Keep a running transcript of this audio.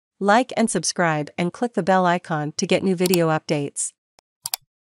Like and subscribe and click the bell icon to get new video updates.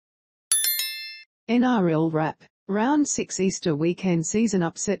 NRL Wrap. Round 6 Easter weekend season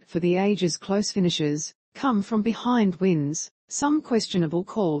upset for the ages. Close finishes, come from behind wins, some questionable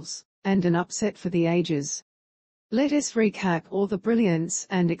calls, and an upset for the ages. Let us recap all the brilliance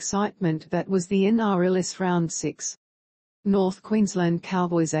and excitement that was the NRL's Round 6. North Queensland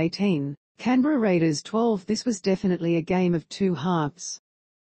Cowboys 18, Canberra Raiders 12. This was definitely a game of two halves.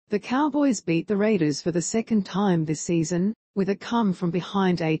 The Cowboys beat the Raiders for the second time this season, with a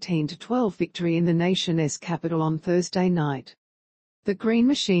come-from-behind 18-12 victory in the nation's capital on Thursday night. The Green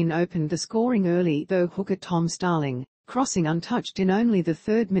Machine opened the scoring early, though hooker Tom Starling, crossing untouched in only the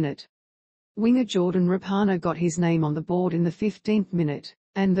 3rd minute. Winger Jordan Rapana got his name on the board in the 15th minute,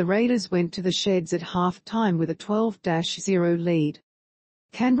 and the Raiders went to the sheds at half-time with a 12-0 lead.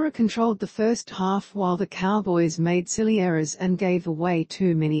 Canberra controlled the first half while the Cowboys made silly errors and gave away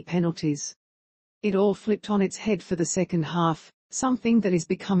too many penalties. It all flipped on its head for the second half, something that is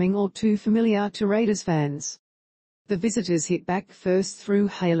becoming all too familiar to Raiders fans. The visitors hit back first through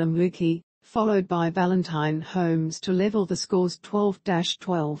Heilum Luki, followed by Valentine Holmes to level the scores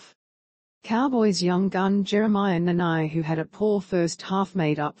 12-12. Cowboys' young gun Jeremiah Nanai, who had a poor first half,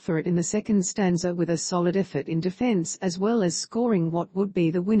 made up for it in the second stanza with a solid effort in defence as well as scoring what would be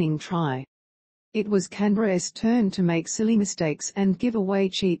the winning try. It was Canberra's turn to make silly mistakes and give away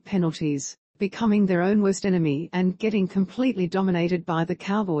cheap penalties, becoming their own worst enemy and getting completely dominated by the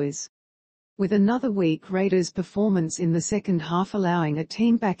Cowboys. With another weak Raiders performance in the second half allowing a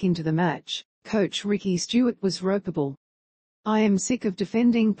team back into the match, coach Ricky Stuart was ropable. "I am sick of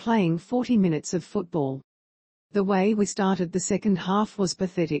defending playing 40 minutes of football. The way we started the second half was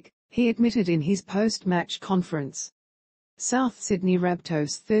pathetic," he admitted in his post-match conference. South Sydney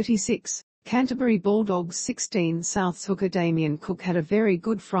Rabbitohs 36, Canterbury Bulldogs 16. South's hooker Damien Cook had a very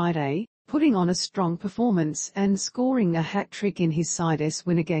good Friday, putting on a strong performance and scoring a hat-trick in his side's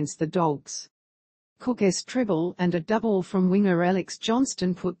win against the Dogs. Cook's treble and a double from winger Alex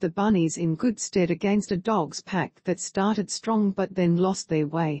Johnston put the Bunnies in good stead against a Dogs pack that started strong but then lost their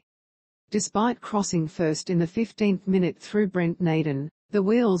way. Despite crossing first in the 15th minute through Brent Naden, the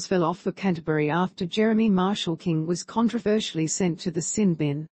wheels fell off for Canterbury after Jeremy Marshall-King was controversially sent to the sin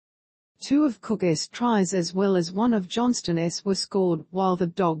bin. 2 of Cook's tries as well as 1 of Johnston's were scored while the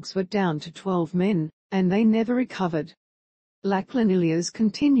Dogs were down to 12 men, and they never recovered. Lachlan Ilias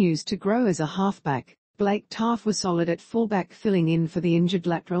continues to grow as a halfback. Blake Taaffe was solid at fullback filling in for the injured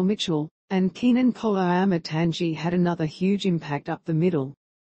Latrell Mitchell, and Keenan Koloamatangi had another huge impact up the middle.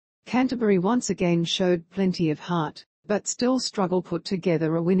 Canterbury once again showed plenty of heart, but still struggled put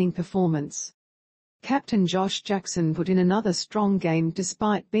together a winning performance. Captain Josh Jackson put in another strong game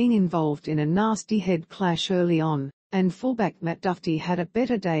despite being involved in a nasty head clash early on, and fullback Matt Dufty had a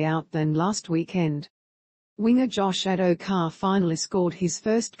better day out than last weekend. Winger Josh Addo Carr finally scored his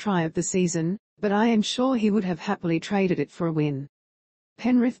first try of the season, but I am sure he would have happily traded it for a win.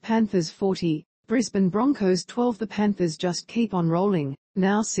 Penrith Panthers 40, Brisbane Broncos 12. The Panthers just keep on rolling,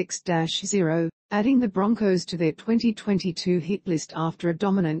 now 6-0, adding the Broncos to their 2022 hit list after a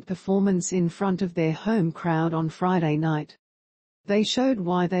dominant performance in front of their home crowd on Friday night. They showed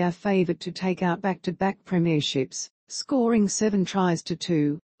why they are favoured to take out back-to-back premierships, scoring 7 tries to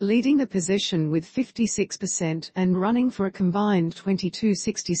 2. Leading the possession with 56% and running for a combined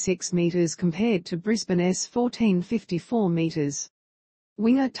 2266 metres compared to Brisbane's 1454 metres.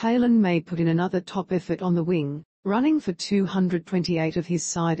 Winger Taylan May put in another top effort on the wing, running for 228 of his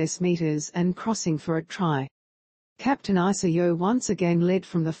side's metres and crossing for a try. Captain Isaah Yeo once again led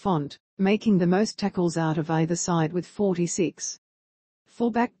from the font, making the most tackles out of either side with 46.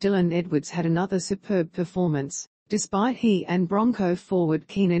 Fullback Dylan Edwards had another superb performance, despite he and Bronco forward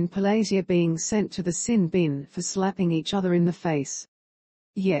Keenan Palasia being sent to the sin bin for slapping each other in the face.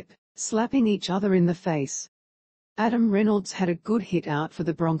 Yep, slapping each other in the face. Adam Reynolds had a good hit out for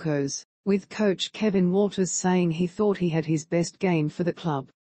the Broncos, with coach Kevin Walters saying he thought he had his best game for the club.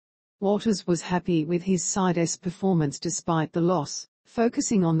 Walters was happy with his side's performance despite the loss,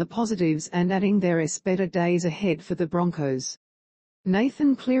 focusing on the positives and adding there's better days ahead for the Broncos.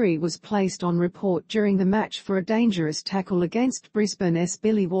 Nathan Cleary was placed on report during the match for a dangerous tackle against Brisbane's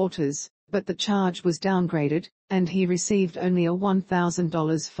Billy Walters, but the charge was downgraded, and he received only a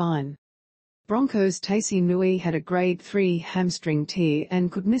 $1,000 fine. Broncos' Taylan May had a grade 3 hamstring tear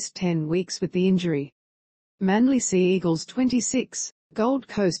and could miss 10 weeks with the injury. Manly Sea Eagles 26, Gold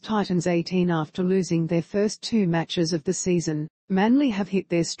Coast Titans 18. After losing their first 2 matches of the season, Manly have hit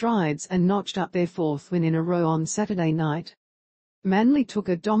their strides and notched up their 4th win in a row on Saturday night. Manly took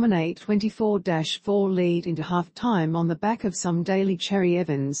a dominate 24-4 lead into half-time on the back of some Daly Cherry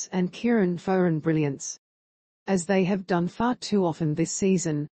Evans and Kieran Foran brilliance. As they have done far too often this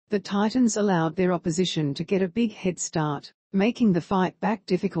season, the Titans allowed their opposition to get a big head start, making the fight back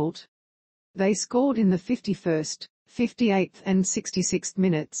difficult. They scored in the 51st, 58th and 66th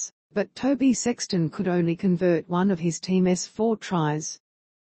minutes, but Toby Sexton could only convert one of his team's 4 tries.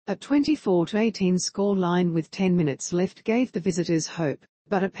 A 24-18 scoreline with 10 minutes left gave the visitors hope,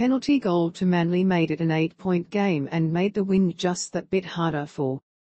 but a penalty goal to Manly made it an 8-point game and made the win just that bit harder for